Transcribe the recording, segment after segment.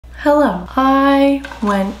Hello. I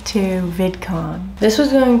went to VidCon. This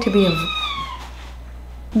was going to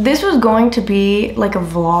be like a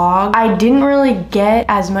vlog. I didn't really get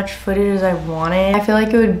as much footage as I wanted. I feel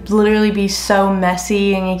like it would literally be so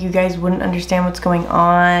messy and you guys wouldn't understand what's going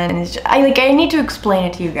on. And it's just, I need to explain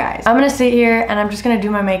it to you guys. I'm gonna sit here and I'm just gonna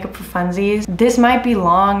do my makeup for funsies. This might be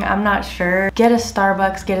long, I'm not sure. Get a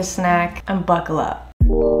Starbucks, get a snack, and buckle up.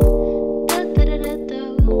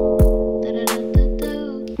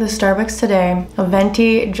 The Starbucks today, a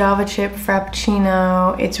venti Java chip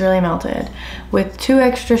frappuccino, it's really melted, with 2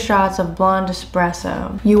 extra shots of blonde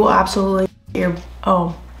espresso. You will absolutely, you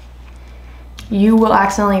will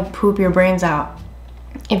accidentally poop your brains out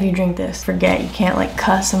if you drink this. Forget, you can't like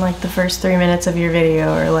cuss in like the first 3 minutes of your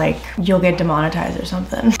video or like you'll get demonetized or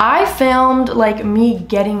something. I filmed like me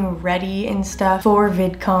getting ready and stuff for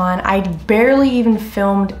VidCon. I barely even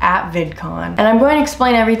filmed at VidCon. And I'm going to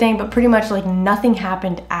explain everything, but pretty much like nothing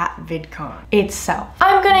happened at VidCon itself.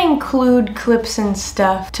 I'm gonna include clips and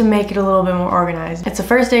stuff to make it a little bit more organized. It's the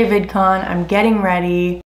first day of VidCon, I'm getting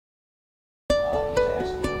ready.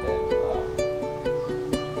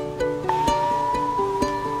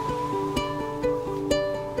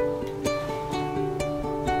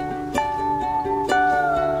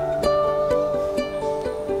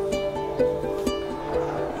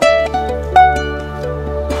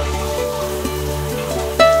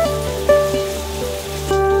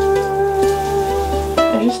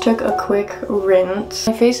 Took a quick rinse.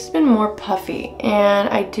 My face has been more puffy and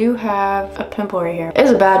I do have a pimple right here. It's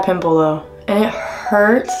a bad pimple though and it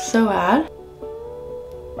hurts so bad.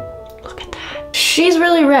 Look at that. She's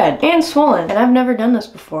really red and swollen and I've never done this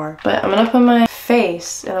before, but I'm gonna put my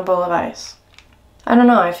face in a bowl of ice. I don't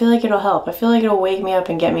know, I feel like it'll help. I feel like it'll wake me up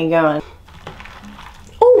and get me going.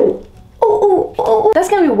 Oh, that's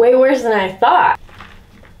gonna be way worse than I thought.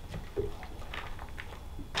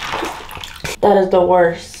 That is the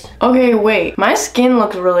worst. Okay, wait. My skin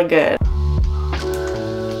looks really good.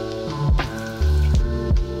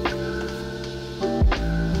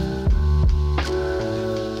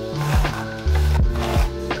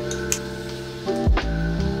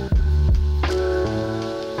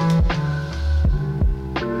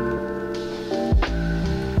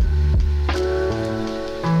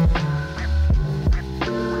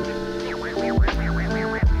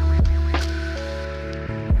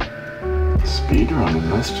 Speedrun in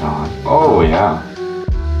this, John. Oh, yeah.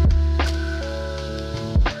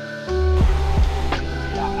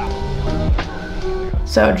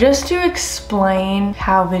 So just to explain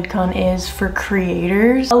how VidCon is for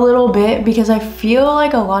creators a little bit, because I feel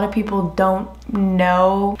like a lot of people don't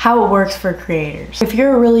know how it works for creators. If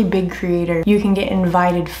you're a really big creator, you can get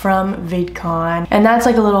invited from VidCon, and that's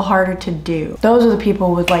like a little harder to do. Those are the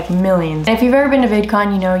people with like millions. And if you've ever been to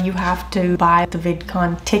VidCon, you know you have to buy the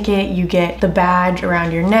VidCon ticket, you get the badge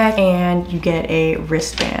around your neck, and you get a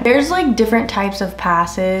wristband. There's like different types of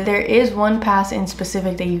passes. There is one pass in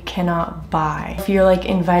specific that you cannot buy. If you're like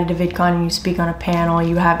invited to VidCon and you speak on a panel,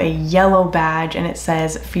 you have a yellow badge and it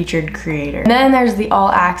says featured creator. And then there's the all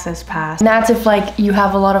access pass, and that's if like you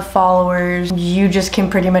have a lot of followers, you just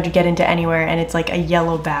can pretty much get into anywhere and it's like a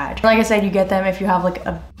yellow badge. Like I said, you get them if you have like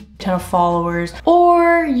a ton of followers,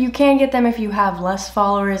 or you can get them if you have less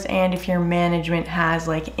followers and if your management has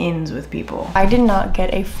like ins with people. I did not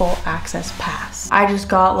get a full access pass. I just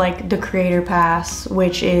got like the creator pass,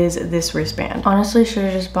 which is this wristband. Honestly, should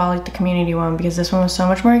have just bought like the community one because this one was so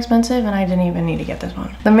much more expensive and I didn't even need to get this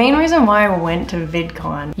one. The main reason why I went to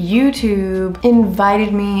VidCon, YouTube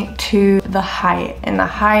invited me to the Hyatt, and the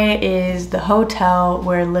Hyatt is the hotel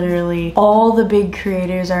where literally all the big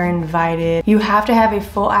creators are invited. You have to have a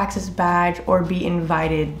full access badge or be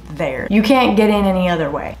invited there. You can't get in any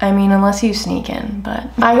other way. I mean, unless you sneak in, but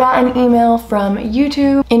I got an email from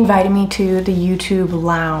YouTube inviting me to the YouTube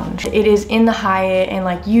lounge. It is in the Hyatt, and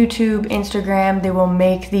like YouTube, Instagram, they will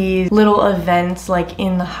make these little events like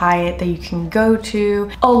in the Hyatt that you can go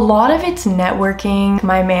to. A lot of it's networking.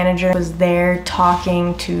 My manager was there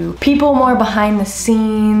talking to people more behind the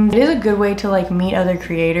scenes. It is a good way to like meet other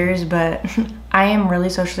creators, but I am really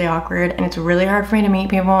socially awkward and it's really hard for me to meet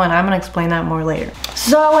people, and I'm gonna explain that more later.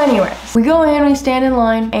 So anyways, we go in, we stand in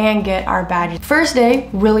line and get our badges. First day,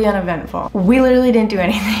 really uneventful. We literally didn't do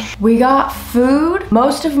anything. We got food.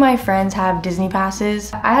 Most of my friends have Disney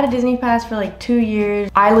passes. I had a Disney pass for like 2 years.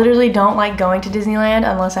 I literally don't like going to Disneyland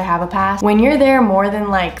unless I have a pass. When you're there more than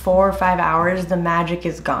like 4 or 5 hours, the magic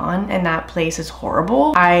is gone and that place is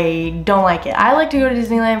horrible. I don't like it. I like to go to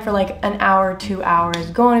Disneyland for like an hour, 2 hours,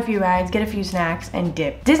 go on a few rides, get a few snacks, snacks, and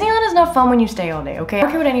dip. Disneyland is not fun when you stay all day, okay? I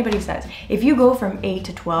don't care what anybody says. If you go from 8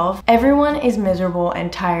 to 12, everyone is miserable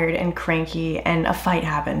and tired and cranky and a fight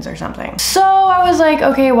happens or something. So I was like,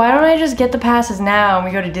 okay, why don't I just get the passes now and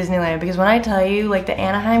we go to Disneyland? Because when I tell you, like the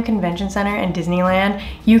Anaheim Convention Center and Disneyland,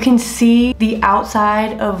 you can see the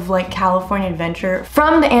outside of like California Adventure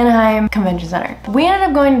from the Anaheim Convention Center. We ended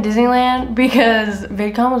up going to Disneyland because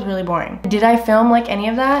VidCon was really boring. Did I film like any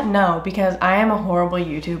of that? No, because I am a horrible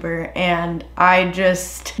YouTuber and I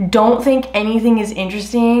just don't think anything is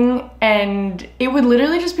interesting, and it would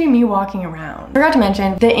literally just be me walking around. Forgot to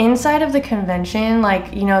mention, the inside of the convention,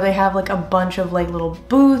 like, you know, they have like a bunch of like little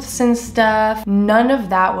booths and stuff. None of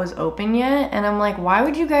that was open yet, and I'm like, why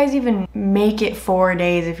would you guys even make it 4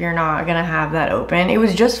 days if you're not gonna have that open? It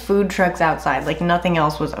was just food trucks outside, like nothing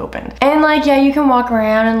else was open. And like, yeah, you can walk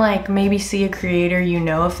around and like maybe see a creator, you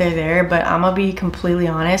know, if they're there, but I'm gonna be completely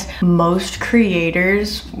honest, most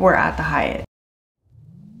creators were at the Hyatt.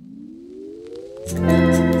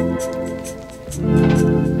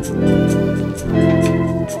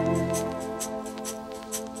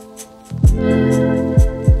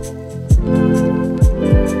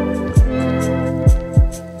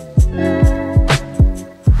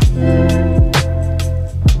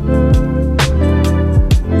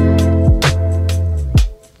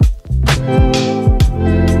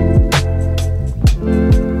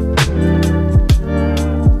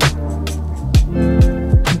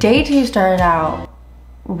 Day 2 started out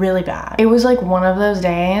really bad. It was like one of those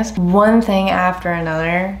days, one thing after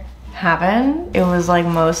another happened. It was like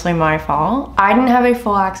mostly my fault. I didn't have a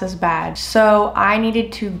full access badge, so I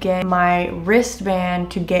needed to get my wristband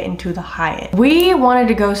to get into the Hyatt. We wanted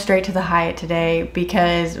to go straight to the Hyatt today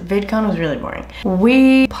because VidCon was really boring.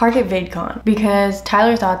 We parked at VidCon because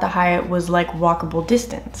Tyler thought the Hyatt was like walkable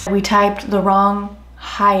distance. We typed the wrong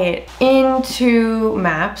Hyatt into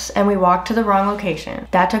maps and we walked to the wrong location.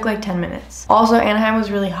 That took like 10 minutes. Also, Anaheim was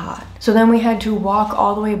really hot, so then we had to walk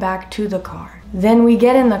all the way back to the car. Then we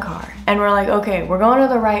get in the car and we're like, okay, we're going to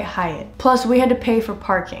the right Hyatt. Plus we had to pay for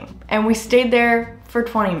parking, and we stayed there for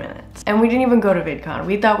 20 minutes and we didn't even go to VidCon.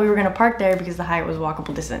 We thought we were gonna park there because the Hyatt was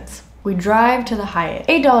walkable distance. We drive to the Hyatt,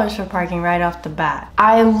 $8 for parking right off the bat.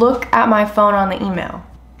 I look at my phone on the email.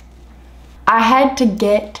 I had to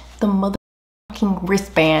get the motherfucking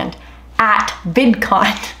wristband at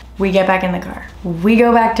VidCon. We get back in the car. We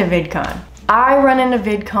go back to VidCon. I run into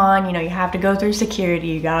VidCon, you know, you have to go through security,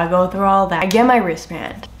 you gotta go through all that. I get my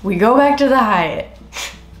wristband. We go back to the Hyatt.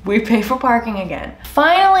 We pay for parking again.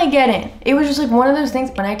 Finally get in. It was just like one of those things.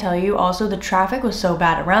 When I tell you, also the traffic was so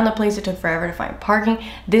bad around the place, it took forever to find parking.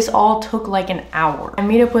 This all took like an hour. I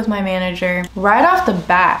meet up with my manager. Right off the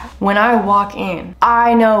bat, when I walk in,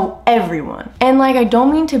 I know everyone. And like, I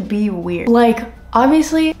don't mean to be weird. Like,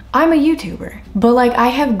 obviously, I'm a YouTuber, but like I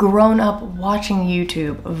have grown up watching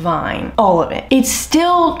YouTube, Vine, all of it. It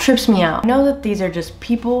still trips me out. I know that these are just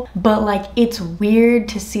people, but like it's weird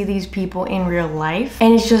to see these people in real life.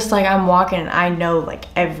 And it's just like I'm walking and I know like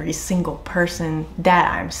every single person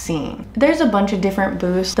that I'm seeing. There's a bunch of different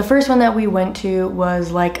booths. The first one that we went to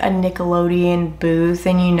was like a Nickelodeon booth,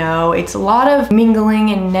 and you know, it's a lot of mingling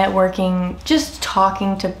and networking, just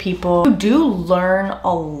talking to people. You do learn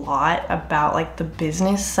a lot about like the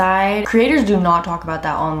business side. Creators do not talk about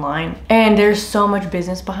that online, and there's so much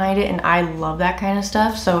business behind it, and I love that kind of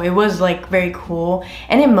stuff. So it was like very cool,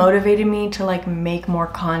 and it motivated me to like make more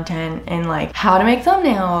content and like how to make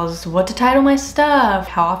thumbnails, what to title my stuff,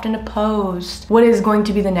 how often to post, what is going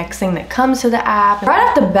to be the next thing that comes to the app. Right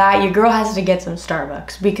off the bat, your girl has to get some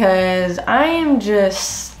Starbucks because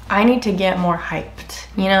I need to get more hyped,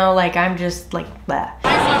 you know, like I'm just like that.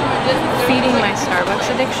 Feeding my Starbucks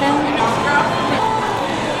addiction.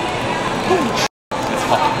 It's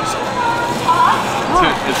hot.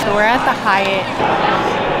 So we're at the Hyatt.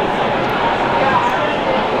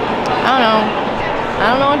 I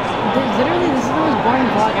don't know. Literally, this is the most boring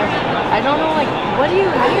vlog ever. I don't know, like, how do you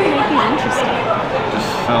make these interesting? Just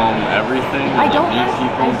film everything. I don't have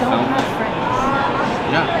friends.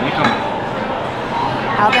 Yeah, make them.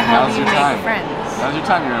 How the hell do you make friends? Now's your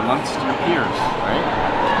time. You're amongst your peers, right?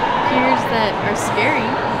 Peers that are scary.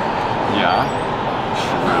 Yeah,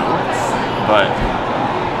 true. But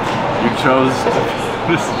you chose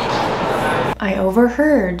this. I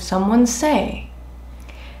overheard someone say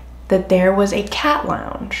that there was a cat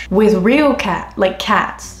lounge with real cats,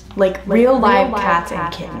 like real live cats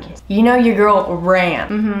and kittens. You know, your girl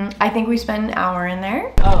ran. I think we spent an hour in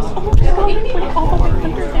there.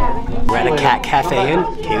 We're at a cat cafe and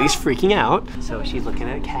Kaylee's freaking out. So she's looking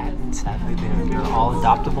at a cat, and sadly they're all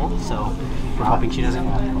adoptable, so we're hoping she doesn't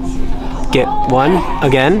get one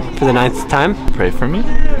again for the 9th time. Pray for me.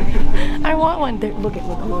 I I want one. There, look at,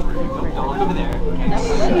 look over. Look over there.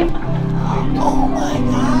 Oh my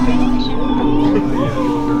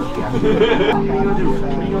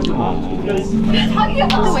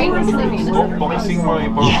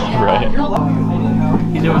Yeah, right.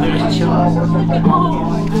 He's over there just chilling.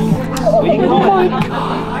 Oh my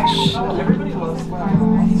gosh.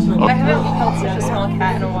 I haven't held such a small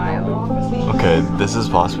cat in a while. Okay, this is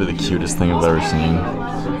possibly the cutest thing I've ever seen.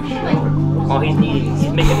 Oh, he's eating.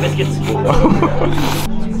 He's making biscuits. I'm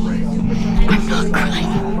not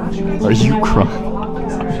crying. Are you crying?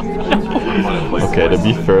 Okay, to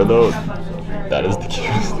be fair though, that is the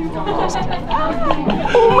cutest.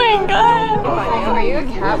 Oh my god. Are you a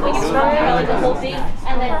cat whisperer?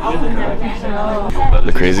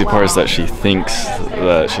 The crazy part is that she thinks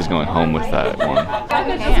that she's going home with that one.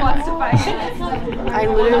 I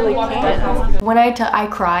literally can't. When I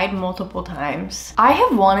cried multiple times. I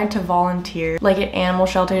have wanted to volunteer like at animal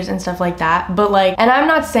shelters and stuff like that, but like, and I'm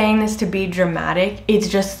not saying this to be dramatic, it's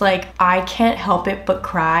just like I can't help it but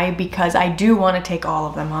cry because I do want to take all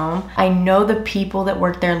of them home. I know the people that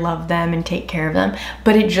work there love them and take care of them,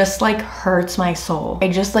 but it just like hurts my soul. I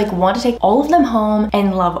just like want to take all of them home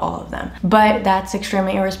and love all of them, but that's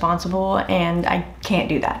extremely irresponsible and I can't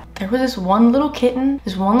do that. There was this one little kitten,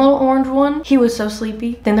 this one little orange one. He was so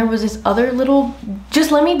sleepy. Then there was this other little,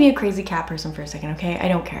 just let me be a crazy cat person for a second, okay? I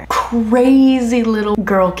don't care. Crazy little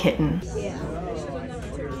girl kitten. Yeah.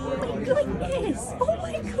 Oh my goodness. Oh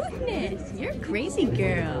my goodness. You're a crazy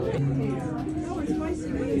girl.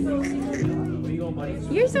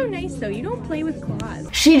 You're so nice though. You don't play with claws.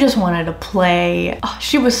 She just wanted to play. Oh,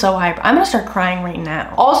 she was so hyper. I'm gonna start crying right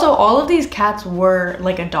now. Also, all of these cats were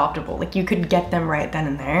like adoptable. Like you could get them right then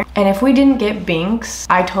and there. And if we didn't get Binks,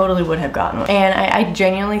 I totally would have gotten one. And I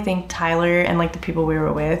genuinely think Tyler and like the people we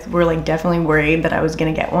were with were like definitely worried that I was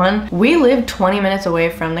gonna get one. We lived 20 minutes away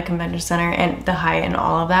from the convention center and the Hyatt and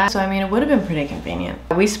all of that. So I mean, it would have been pretty convenient.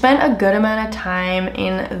 We spent a good amount of time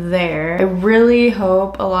in there. I really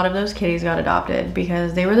hope a lot of those kitties got adopted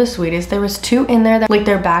because they were the sweetest. There was 2 in there that like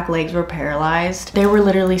their back legs were paralyzed. They were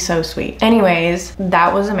literally so sweet. Anyways,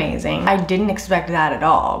 that was amazing. I didn't expect that at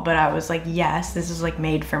all, but I was like, yes, this is like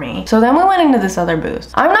made for me. So then we went into this other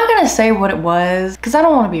booth. I'm not gonna say what it was because I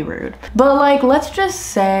don't want to be rude, but like, let's just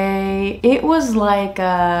say it was like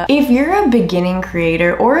if you're a beginning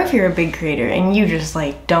creator or if you're a big creator and you just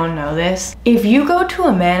like don't know this, if you go to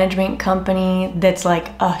a management company that's like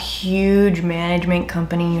a huge management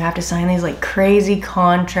company, you have to sign these like crazy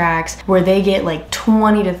contracts where they get like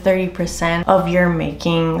 20 to 30% of your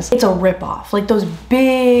makings. It's a ripoff, like those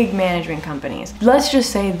big management companies. Let's just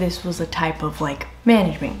say this was a type of like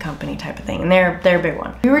management company type of thing, and they're a big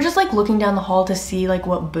one. We were just like looking down the hall to see like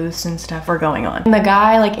what booths and stuff were going on. And the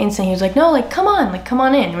guy like instantly, he was like, no, like come on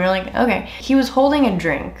in. And we were like, okay. He was holding a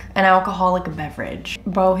drink, an alcoholic beverage.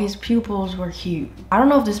 Bro, his pupils were huge. I don't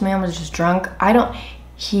know if this man was just drunk.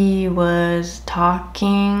 He was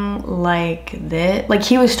talking like this. Like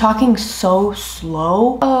he was talking so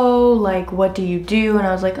slow. Oh, like what do you do? And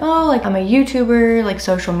I was like, oh, like I'm a YouTuber, like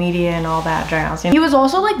social media and all that jazz. He was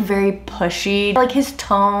also like very pushy. Like his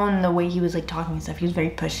tone, the way he was like talking and stuff, he was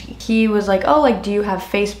very pushy. He was like, oh, like do you have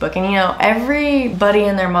Facebook? And you know, everybody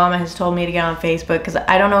and their mama has told me to get on Facebook because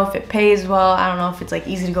I don't know if it pays well. I don't know if it's like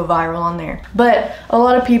easy to go viral on there. But a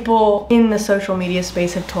lot of people in the social media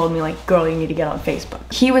space have told me like, girl, you need to get on Facebook.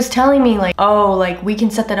 He was telling me like, oh, like we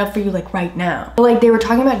can set that up for you like right now. But, like they were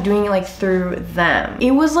talking about doing it like through them.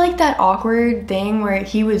 It was like that awkward thing where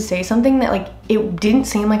he would say something that like it didn't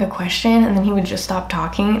seem like a question and then he would just stop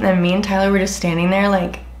talking and then me and Tyler were just standing there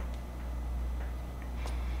like,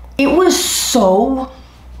 it was so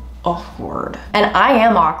awkward. And I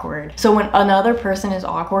am awkward. So when another person is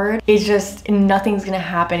awkward, it's just nothing's gonna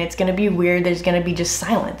happen. It's gonna be weird. There's gonna be just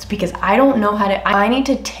silence because I don't know how to, I need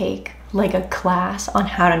to take like a class on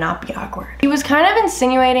how to not be awkward. He was kind of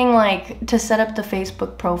insinuating like to set up the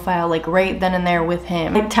Facebook profile like right then and there with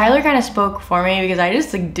him. Like Tyler kind of spoke for me because I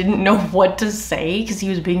just like didn't know what to say because he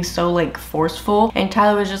was being so like forceful. And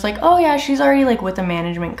Tyler was just like, oh yeah, she's already like with a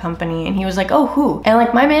management company. And he was like, oh, who? And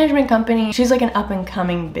like my management company, she's like an up and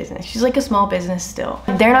coming business. She's like a small business still.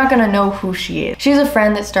 They're not gonna know who she is. She's a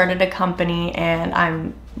friend that started a company and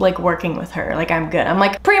I'm like working with her, like I'm good. I'm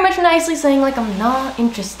like pretty much nicely saying like I'm not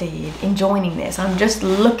interested in joining this. I'm just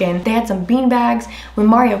looking. They had some bean bags with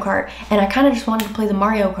Mario Kart and I kind of just wanted to play the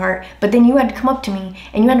Mario Kart, but then you had to come up to me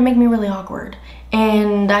and you had to make me really awkward.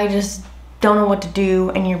 And I just don't know what to do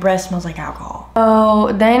and your breath smells like alcohol.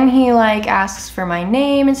 So then he like asks for my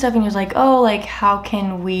name and stuff, and he was like, oh, like how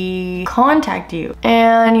can we contact you?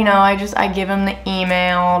 And you know, I give him the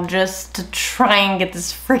email just to try and get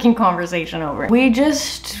this freaking conversation over. We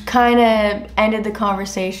just kind of ended the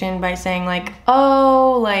conversation by saying like,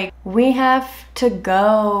 oh, like we have to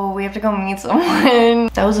go meet someone.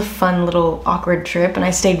 That was a fun little awkward trip, and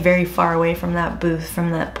I stayed very far away from that booth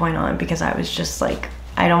from that point on because I was just like,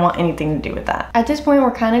 I don't want anything to do with that. At this point,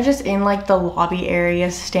 we're kind of just in like the lobby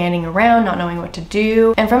area, standing around, not knowing what to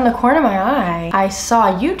do. And from the corner of my eye, I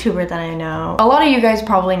saw a YouTuber that I know. A lot of you guys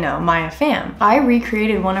probably know, Maya Pham. I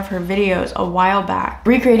recreated one of her videos a while back,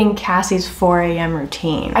 recreating Cassie's 4 a.m.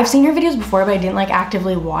 routine. I've seen her videos before, but I didn't like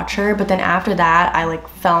actively watch her. But then after that, I like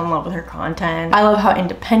fell in love with her content. I love how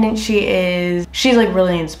independent she is. She's like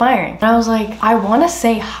really inspiring. And I was like, I want to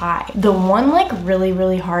say hi. The one like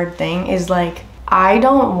really hard thing is like, I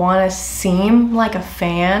don't want to seem like a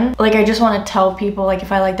fan. Like I just want to tell people like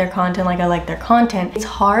if I like their content, like I like their content. It's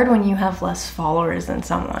hard when you have less followers than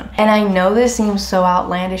someone. And I know this seems so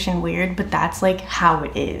outlandish and weird, but that's like how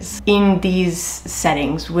it is in these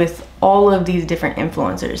settings with all of these different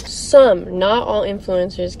influencers. Some, not all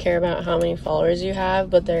influencers care about how many followers you have,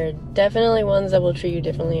 but there are definitely ones that will treat you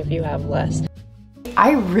differently if you have less.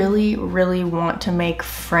 I really want to make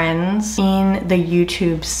friends in the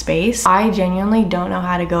YouTube space. I genuinely don't know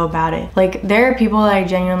how to go about it. Like there are people that I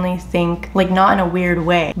genuinely think, like not in a weird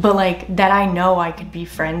way, but like that I know I could be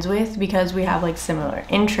friends with because we have like similar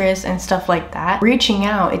interests and stuff like that. Reaching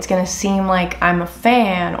out, it's gonna seem like I'm a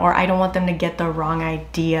fan, or I don't want them to get the wrong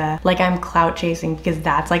idea, like I'm clout chasing, because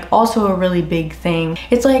that's like also a really big thing.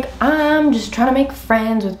 It's like I'm just trying to make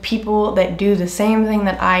friends with people that do the same thing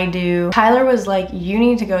that I do. Tyler was like, you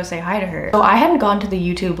need to go say hi to her. So I hadn't gone to the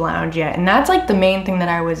YouTube lounge yet, and that's like the main thing that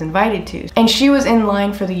I was invited to. And she was in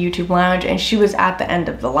line for the YouTube lounge, and she was at the end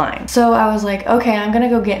of the line. So I was like, okay, I'm gonna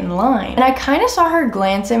go get in line. And I kind of saw her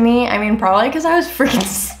glance at me. I mean, probably because I was freaking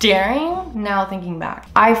staring. Now thinking back,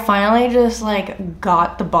 I finally just like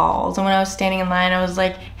got the balls. And when I was standing in line, I was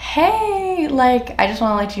like, hey, like, I just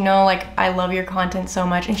want to let you know, like, I love your content so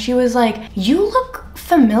much. And she was like, you look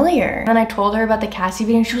familiar. And I told her about the Cassie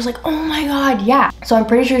video, and she was like, oh my god, yeah. So I'm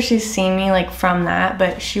pretty sure she's seen me like from that,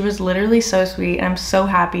 but she was literally so sweet, and I'm so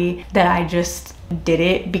happy that I just did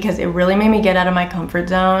it because it really made me get out of my comfort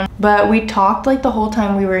zone. But we talked like the whole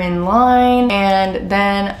time we were in line, and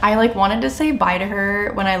then I like wanted to say bye to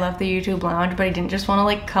her when I left the YouTube lounge, but I didn't just want to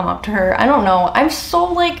like come up to her. I don't know, I'm so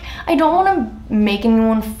like, I don't want to make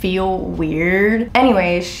anyone feel weird.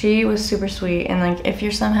 Anyways, she was super sweet, and like if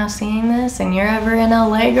you're somehow seeing this and you're ever in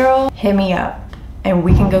LA, girl, hit me up and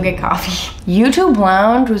we can go get coffee. YouTube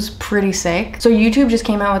Lounge was pretty sick. So YouTube just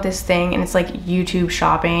came out with this thing, and it's like YouTube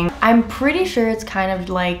shopping. I'm pretty sure it's kind of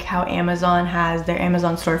like how Amazon has their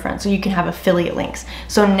Amazon storefront, so you can have affiliate links.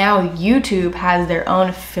 So now YouTube has their own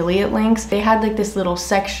affiliate links. They had like this little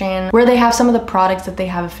section where they have some of the products that they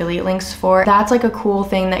have affiliate links for. That's like a cool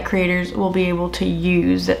thing that creators will be able to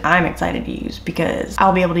use, that I'm excited to use because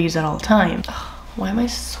I'll be able to use that all the time. Why am I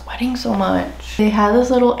sweating so much? They had this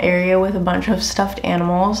little area with a bunch of stuffed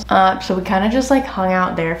animals. So we kind of just like hung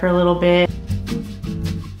out there for a little bit.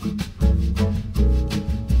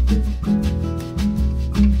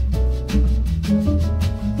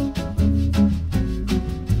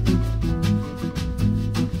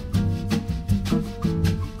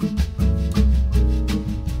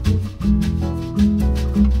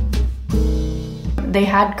 They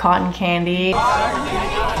had cotton candy.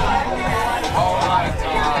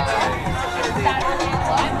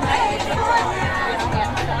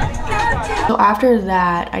 So after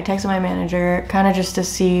that, I texted my manager kind of just to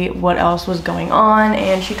see what else was going on,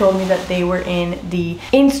 and she told me that they were in the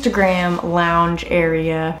Instagram lounge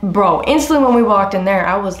area. Bro, instantly when we walked in there,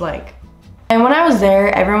 I was like, and when I was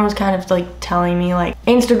there, everyone was kind of like telling me like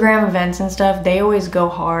Instagram events and stuff, they always go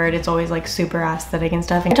hard. It's always like super aesthetic and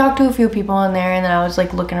stuff. And I talked to a few people in there, and then I was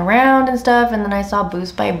like looking around and stuff, and then I saw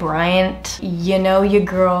Boost by Bryant. You know, your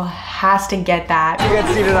girl has to get that. You get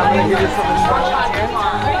seated, I'm gonna give you some instructions here.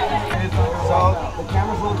 So the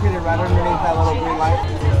camera's located right underneath that little green light.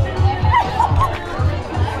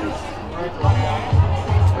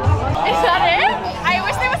 Is that it? I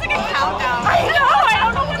wish there was like a countdown. I know, I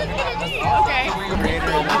don't know what it's gonna be. Okay.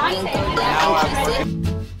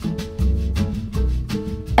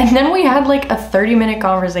 And then we had like a 30-minute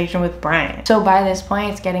conversation with Brian. So by this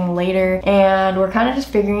point, it's getting later, and we're kind of just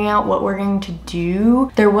figuring out what we're going to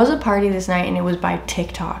do. There was a party this night, and it was by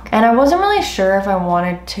TikTok. And I wasn't really sure if I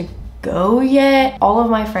wanted to go yet. All of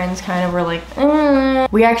my friends kind of were like,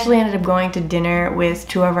 We actually ended up going to dinner with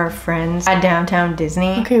 2 of our friends at downtown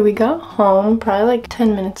Disney. Okay, we got home probably like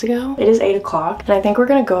 10 minutes ago. It is 8 o'clock and I think we're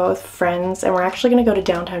gonna go out with friends and we're actually gonna go to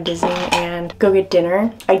downtown Disney and go get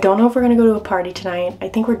dinner. I don't know if we're gonna go to a party tonight. I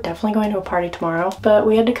think we're definitely going to a party tomorrow, but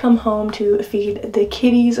we had to come home to feed the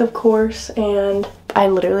kitties, of course, and I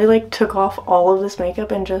literally like took off all of this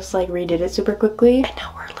makeup and just like redid it super quickly. And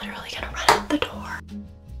now we're literally gonna run out the door.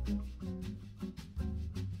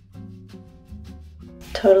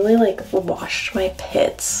 Totally like washed my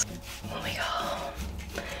pits. Oh my god.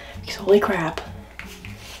 Because holy crap,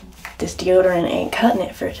 this deodorant ain't cutting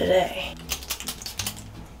it for today.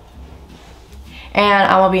 And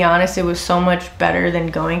I'm gonna be honest, it was so much better than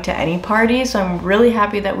going to any party, so I'm really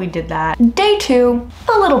happy that we did that. Day 2,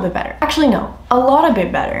 a little bit better. Actually, no, a lot of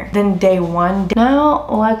bit better than day 1. Now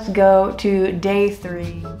let's go to day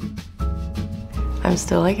 3. I'm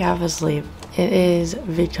still like half asleep. It is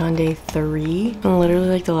VidCon day 3. And literally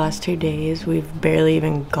like the last 2 days, we've barely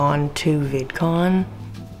even gone to VidCon.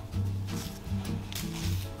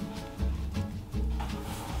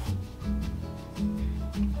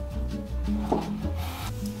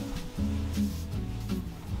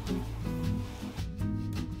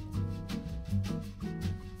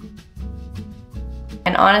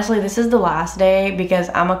 And honestly, this is the last day because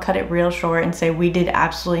I'm gonna cut it real short and say we did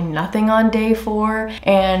absolutely nothing on day 4,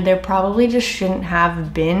 and there probably just shouldn't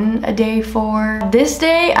have been a day 4. This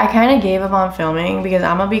day, I kind of gave up on filming because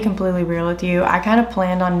I'm gonna be completely real with you. I kind of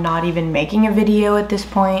planned on not even making a video at this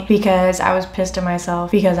point because I was pissed at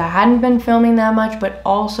myself because I hadn't been filming that much, but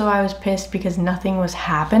also I was pissed because nothing was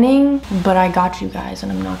happening. But I got you guys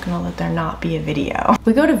and I'm not gonna let there not be a video.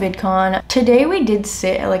 We go to VidCon. Today we did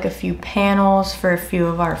sit at like a few panels for a few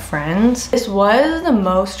of our friends. This was the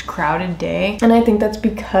most crowded day, and I think that's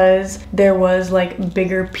because there was like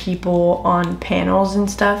bigger people on panels and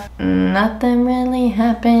stuff. Nothing really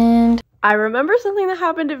happened. I remember something that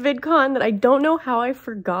happened at VidCon that I don't know how I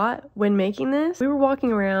forgot when making this. We were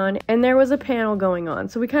walking around and there was a panel going on,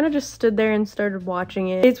 so we kind of just stood there and started watching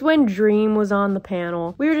it. It's when Dream was on the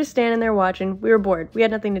panel. We were just standing there watching. We were bored. We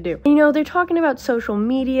had nothing to do. You know, they're talking about social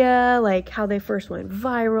media, like how they first went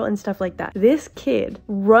viral and stuff like that. This kid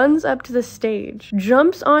runs up to the stage,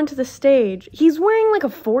 jumps onto the stage. He's wearing like a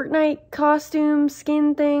Fortnite costume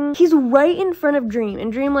skin thing. He's right in front of Dream,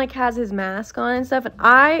 and Dream like has his mask on and stuff, and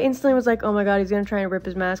I instantly was like, oh my god, he's gonna try and rip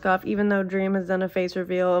his mask off, even though Dream has done a face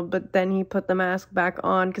reveal, but then he put the mask back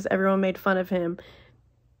on because everyone made fun of him.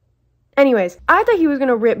 Anyways, I thought he was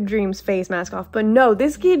gonna rip Dream's face mask off, but no,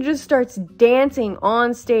 this kid just starts dancing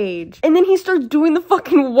on stage, and then he starts doing the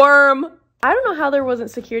fucking worm. I don't know how there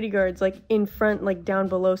wasn't security guards like in front, like down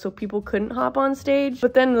below, so people couldn't hop on stage.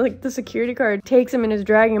 But then like the security guard takes him and is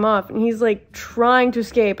dragging him off, and he's like trying to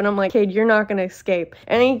escape, and I'm like, kid, you're not gonna escape.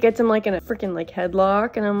 And he gets him like in a freaking like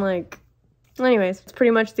headlock, and I'm like, anyways, it's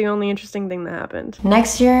pretty much the only interesting thing that happened.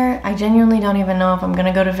 Next year, I genuinely don't even know if I'm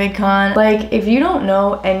gonna go to VidCon. Like, if you don't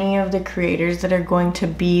know any of the creators that are going to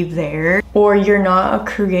be there, or you're not a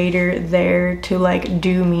creator there to like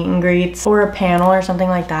do meet and greets or a panel or something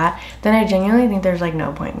like that, then I genuinely think there's like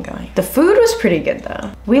no point in going. The food was pretty good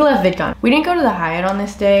though. We left VidCon. We didn't go to the Hyatt on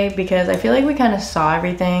this day because I feel like we kind of saw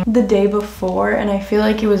everything the day before, and I feel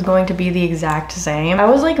like it was going to be the exact same. I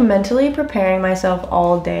was like mentally preparing myself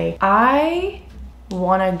all day. I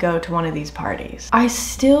want to go to one of these parties. I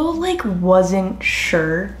still like wasn't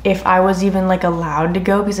sure if I was even like allowed to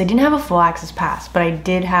go because I didn't have a full access pass, but I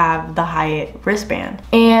did have the Hyatt wristband,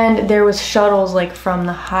 and there was shuttles like from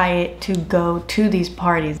the Hyatt to go to these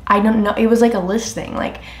parties. I don't know, it was like a list thing,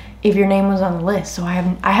 like if your name was on the list. So I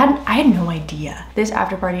had no idea. This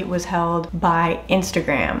after party was held by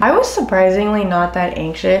Instagram. I was surprisingly not that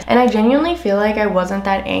anxious, and I genuinely feel like I wasn't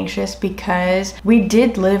that anxious because we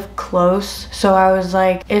did live close. So I was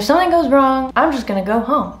like, if something goes wrong, I'm just gonna go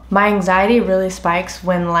home. My anxiety really spikes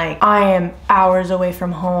when like I am hours away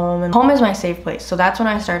from home, and home is my safe place. So that's when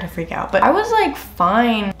I start to freak out. But I was like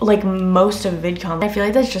fine like most of VidCon. I feel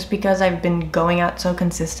like that's just because I've been going out so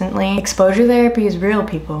consistently. Exposure therapy is real,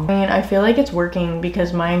 people. I mean, I feel like it's working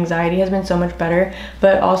because my anxiety has been so much better,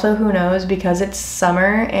 but also who knows, because it's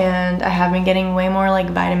summer and I have been getting way more like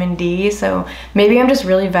vitamin D, so maybe I'm just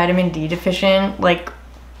really vitamin D deficient. Like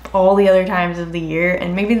all the other times of the year,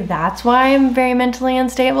 and maybe that's why I'm very mentally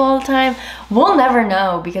unstable all the time. We'll never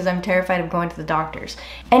know because I'm terrified of going to the doctors.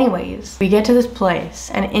 Anyways, we get to this place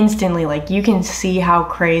and instantly, like, you can see how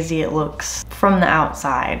crazy it looks from the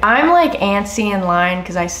outside. I'm like antsy in line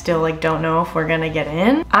because I still like don't know if we're gonna get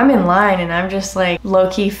in. I'm in line and I'm just like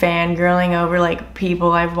low-key fangirling over like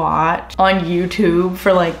people I've watched on YouTube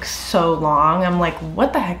for like so long. I'm like,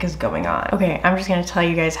 what the heck is going on? Okay, I'm just gonna tell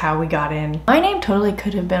you guys how we got in. My name totally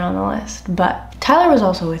could have been on the list, but Tyler was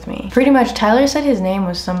also with me. Pretty much Tyler said his name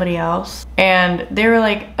was somebody else and they were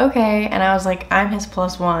like, okay, and I was like, I'm his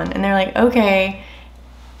 +1, and they're like, okay.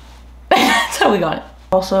 That's how we got it.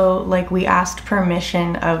 Also, like, we asked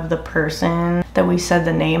permission of the person that we said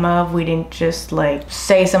the name of. We didn't just like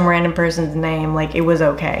say some random person's name. Like, it was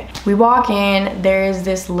okay. We walk in, there is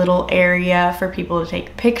this little area for people to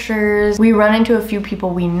take pictures. We run into a few people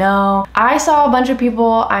we know. I saw a bunch of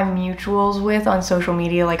people I'm mutuals with on social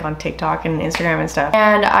media, like on TikTok and Instagram and stuff,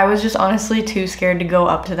 and I was just honestly too scared to go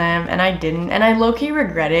up to them, and I didn't, and I low-key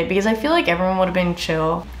regret it because I feel like everyone would have been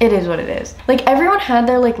chill. It is what it is. Like, everyone had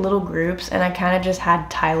their like little groups, and I kind of just had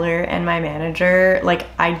Tyler and my manager. Like,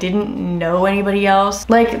 I didn't know anybody else.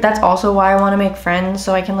 Like, that's also why I want to make friends,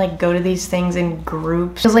 so I can like go to these things in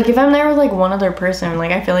groups. Because like if I'm there with like one other person, like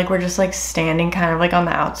I feel like we're just like standing kind of like on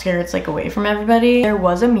the outskirts, like away from everybody. There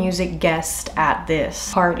was a music guest at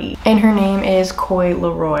this party and her name is Coy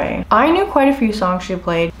Leroy. I knew quite a few songs she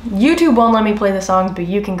played. YouTube won't let me play the songs, but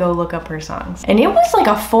you can go look up her songs, and it was like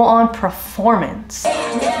a full-on performance.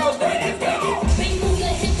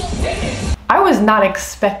 I was not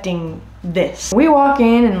expecting this. We walk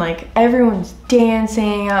in and like everyone's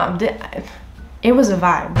dancing. It was a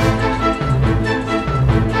vibe.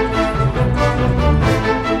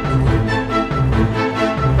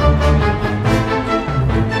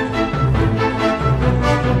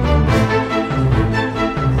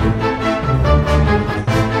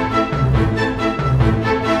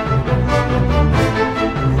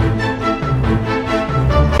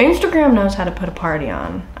 Instagram knows how to put a party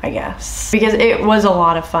on, I guess, because it was a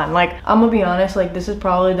lot of fun. Like, I'm gonna be honest, like this is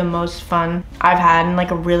probably the most fun I've had in like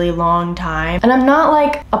a really long time. And I'm not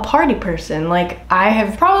like a party person. Like, I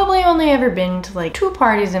have probably only ever been to like 2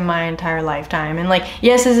 parties in my entire lifetime. And like,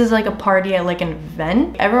 yes, this is like a party at like an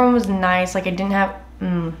event. Everyone was nice. Like, I didn't have,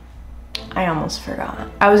 I almost forgot.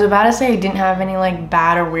 I was about to say I didn't have any like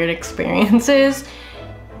bad or weird experiences,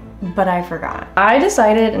 but I forgot. I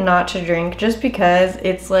decided not to drink just because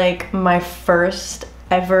it's like my first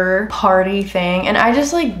ever party thing, and I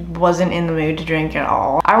just like wasn't in the mood to drink at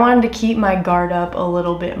all. I wanted to keep my guard up a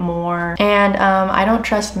little bit more, and I don't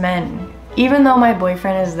trust men. Even though my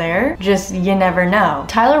boyfriend is there, just you never know.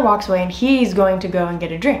 Tyler walks away and he's going to go and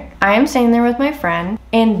get a drink. I am staying there with my friend,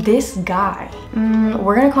 and this guy,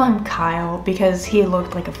 we're gonna call him Kyle because he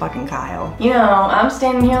looked like a fucking Kyle. You know, I'm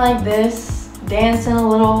standing here like this, dancing a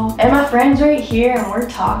little, and my friend's right here and we're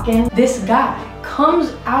talking. This guy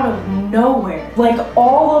comes out of nowhere, like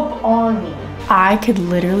all up on me. I could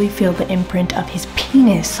literally feel the imprint of his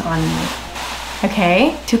penis on me.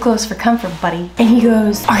 Okay, too close for comfort, buddy. And he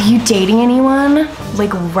goes, "Are you dating anyone?"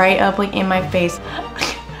 Like right up like in my face.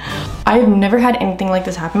 I've never had anything like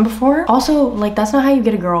this happen before. Also, like, that's not how you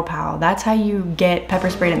get a girl pal. That's how you get pepper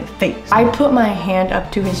sprayed in the face. I put my hand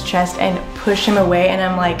up to his chest and push him away, and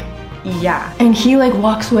I'm like, yeah. And he like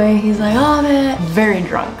walks away. He's like, oh man, very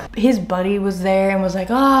drunk. His buddy was there and was like,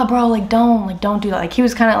 oh bro, like don't do that. Like, he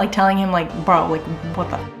was kind of like telling him like, bro, like what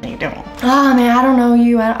the f are you doing? Oh man, I don't know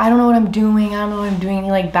you. I don't know what I'm doing. I don't know what I'm doing. And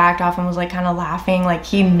he like backed off and was like kind of laughing. Like,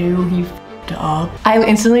 he knew he f***ed up. I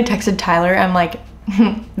instantly texted Tyler. I'm like,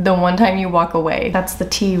 the one time you walk away, that's the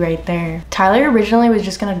tea right there. Tyler originally was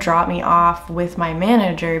just gonna drop me off with my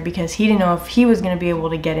manager because he didn't know if he was gonna be able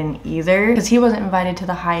to get in either, because he wasn't invited to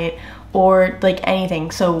the Hyatt or like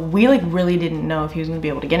anything. So we like really didn't know if he was gonna be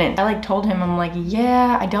able to get in. I like told him, I'm like,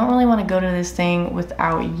 yeah, I don't really want to go to this thing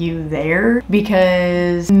without you there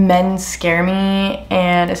because men scare me,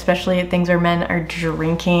 and especially at things where men are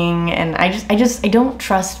drinking, and I don't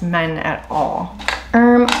trust men at all.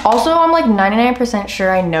 Also, I'm like 99%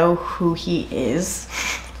 sure I know who he is.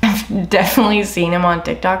 I've definitely seen him on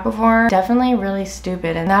TikTok before. Definitely really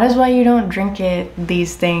stupid, and that is why you don't drink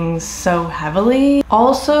these things so heavily.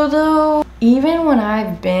 Also though, even when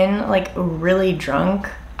I've been like really drunk,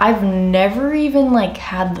 I've never even like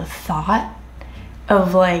had the thought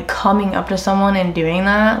of like coming up to someone and doing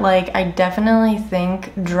that. Like, I definitely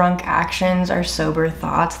think drunk actions are sober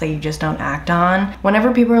thoughts that you just don't act on.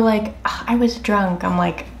 Whenever people are like, oh, I was drunk, I'm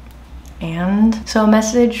like, and? So a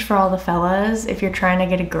message for all the fellas, if you're trying to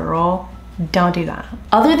get a girl, don't do that.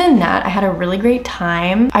 Other than that, I had a really great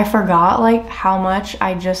time. I forgot like how much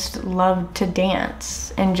I just loved to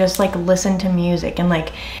dance and just like listen to music and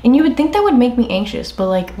you would think that would make me anxious, but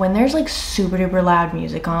like when there's like super duper loud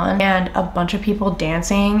music on and a bunch of people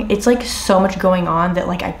dancing, it's like so much going on that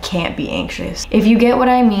like I can't be anxious. If you get what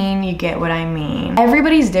I mean, you get what I mean.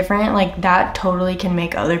 Everybody's different, like that totally can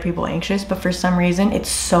make other people anxious, but for some reason it's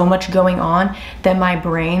so much going on that my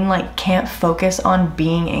brain like can't focus on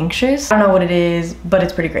being anxious. I don't know what it is, but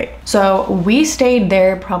it's pretty great. So we stayed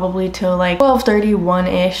there probably till like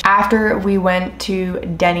 12:31-ish after we went to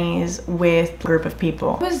Denny's with a group of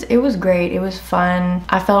people. It was great. It was fun.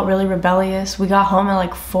 I felt really rebellious. We got home at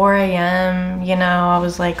like 4 a.m. You know, I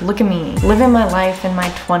was like, look at me, living my life in my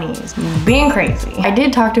 20s, being crazy. I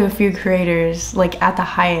did talk to a few creators like at the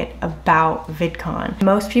Hyatt about VidCon.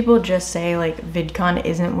 Most people just say like VidCon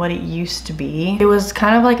isn't what it used to be. It was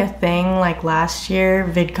kind of like a thing like last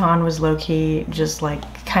year. VidCon was low-key just like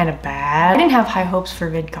kind of bad. I didn't have high hopes for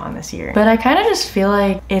VidCon this year, but I kind of just feel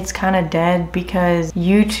like it's kind of dead because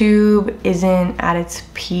YouTube isn't at its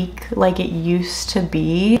peak like it used to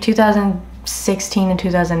be. 2016 and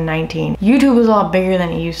 2019, YouTube was a lot bigger than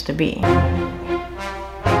it used to be.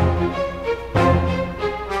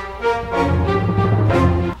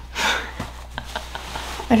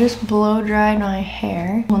 I just blow dried my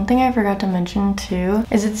hair. One thing I forgot to mention too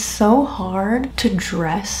is it's so hard to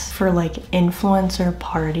dress for like influencer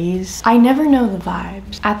parties. I never know the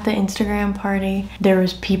vibes. At the Instagram party, there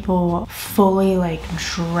was people fully like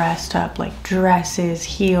dressed up, like dresses,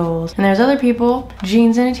 heels, and there's other people,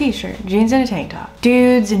 jeans and a t-shirt, jeans and a tank top,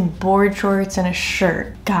 dudes in board shorts and a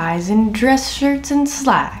shirt, guys in dress shirts and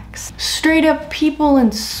slacks, straight up people in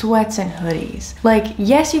sweats and hoodies. Like,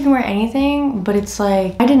 yes, you can wear anything, but it's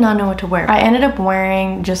like, I did not know what to wear. I ended up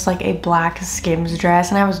wearing just like a black Skims dress,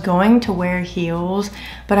 and I was going to wear heels,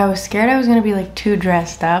 but I was scared I was gonna be like too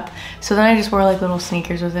dressed up. So then I just wore like little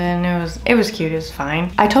sneakers with it, and it was cute, it was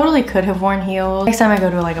fine. I totally could have worn heels. Next time I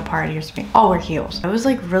go to like a party or something, I'll wear heels. It was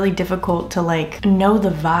like really difficult to like know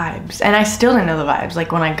the vibes, and I still didn't know the vibes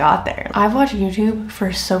like when I got there. I've watched YouTube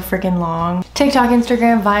for so freaking long. TikTok,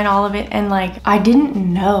 Instagram, Vine, all of it, and like I didn't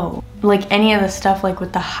know like any of the stuff like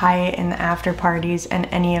with the Hyatt and the after parties and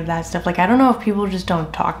any of that stuff. Like I don't know if people just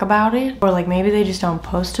don't talk about it or like maybe they just don't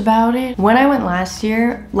post about it. When I went last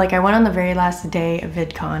year, like I went on the very last day of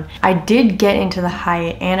VidCon. I did get into the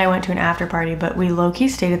Hyatt and I went to an after party, but we low-key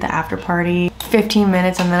stayed at the after party 15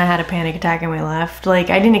 minutes and then I had a panic attack and we left. Like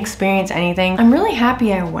I didn't experience anything. I'm really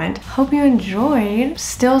happy I went. Hope you enjoyed.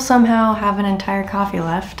 Still somehow have an entire coffee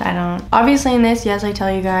left. I don't. Obviously in this, yes, I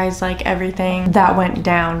tell you guys like everything that went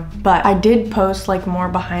down, but I did post like more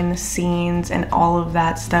behind the scenes and all of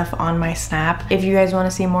that stuff on my Snap. If you guys want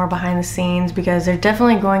to see more behind the scenes, because there's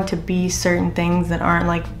definitely going to be certain things that aren't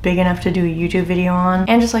like big enough to do a YouTube video on,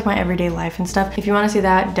 and just like my everyday life and stuff. If you want to see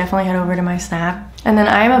that, definitely head over to my Snap. And then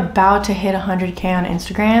I am about to hit 100K on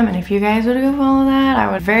Instagram, and if you guys would go follow that,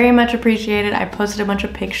 I would very much appreciate it. I posted a bunch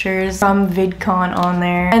of pictures from VidCon on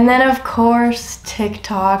there. And then of course,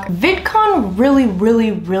 TikTok. VidCon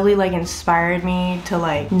really like inspired me to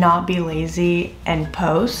like not be lazy and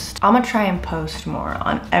post. I'm gonna try and post more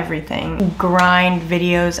on everything. Grind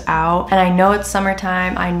videos out. And I know it's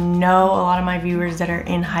summertime. I know a lot of my viewers that are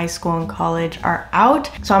in high school and college are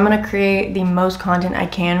out. So I'm gonna create the most content I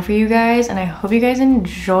can for you guys, and I hope you guys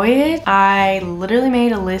enjoy it. I literally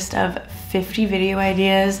made a list of 50 video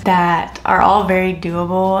ideas that are all very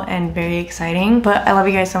doable and very exciting, but I love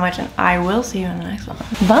you guys so much and I will see you in the next one.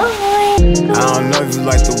 Bye! I don't know if you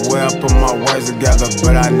like the way I put my words together,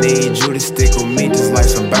 but I need you to stick with me just like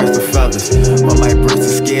some birds of feathers. But like bricks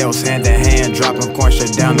and scales, hand in hand, dropping corn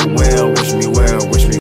straight down the well. Wish me well, wish me